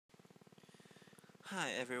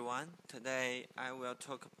Hi everyone, today I will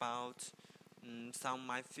talk about some of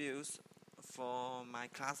my views for my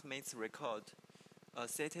classmates' record, a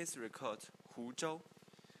city's record, Huzhou.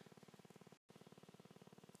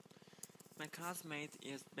 My classmate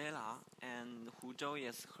is Bella and Huzhou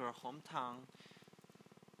is her hometown,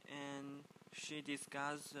 and she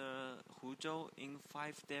discussed Huzhou in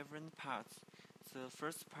 5 different parts. The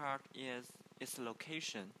first part is its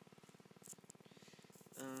location.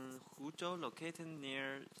 Huzhou located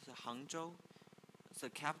near the Hangzhou, the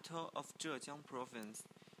capital of Zhejiang province,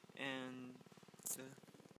 and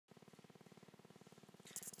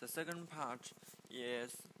the second part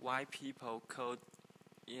is why people called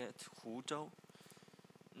it Huzhou.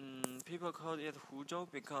 People call it Huzhou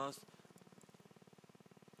because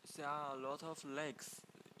there are a lot of lakes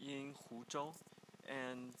in Huzhou,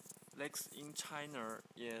 and lakes in China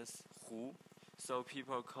is Hu, so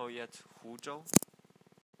people call it Huzhou.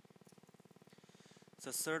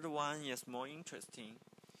 The third one is more interesting.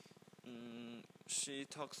 She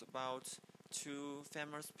talks about 2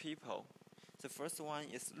 famous people. The first one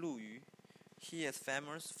is Lu Yu. He is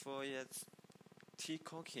famous for its tea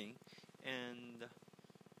cooking, and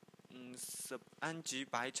the Anji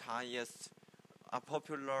Bai Cha is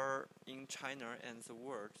popular in China and the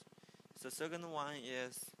world. The second one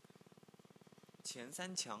is Qian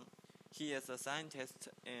Sanqiang. He is a scientist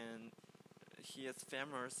and he is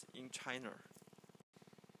famous in China.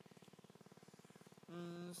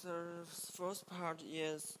 The first part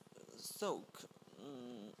is soak.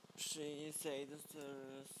 She said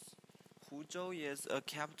Huzhou is a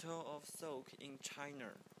capital of soak in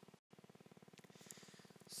China.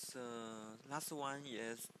 The last one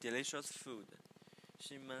is delicious food.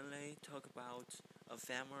 She mainly talk about a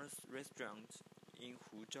famous restaurant in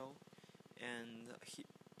Huzhou and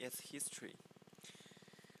its history.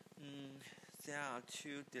 There are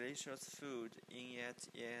 2 delicious food in it.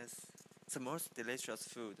 Is the most delicious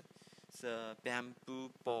food, the bamboo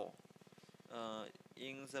ball.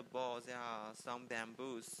 In the ball there are some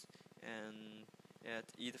bamboos and it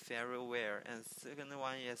eat very well. And second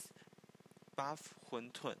one is buff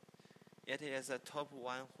huntun. It is a top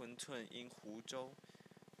 1 huntun in Huzhou.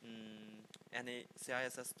 And there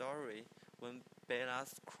is a story when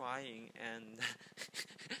Bella's crying and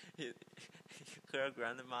her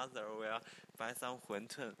grandmother will buy some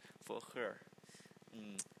huntun for her.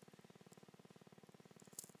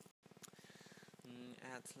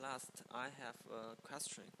 At last, I have a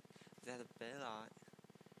question that Bella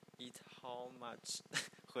eat how much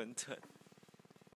huntun?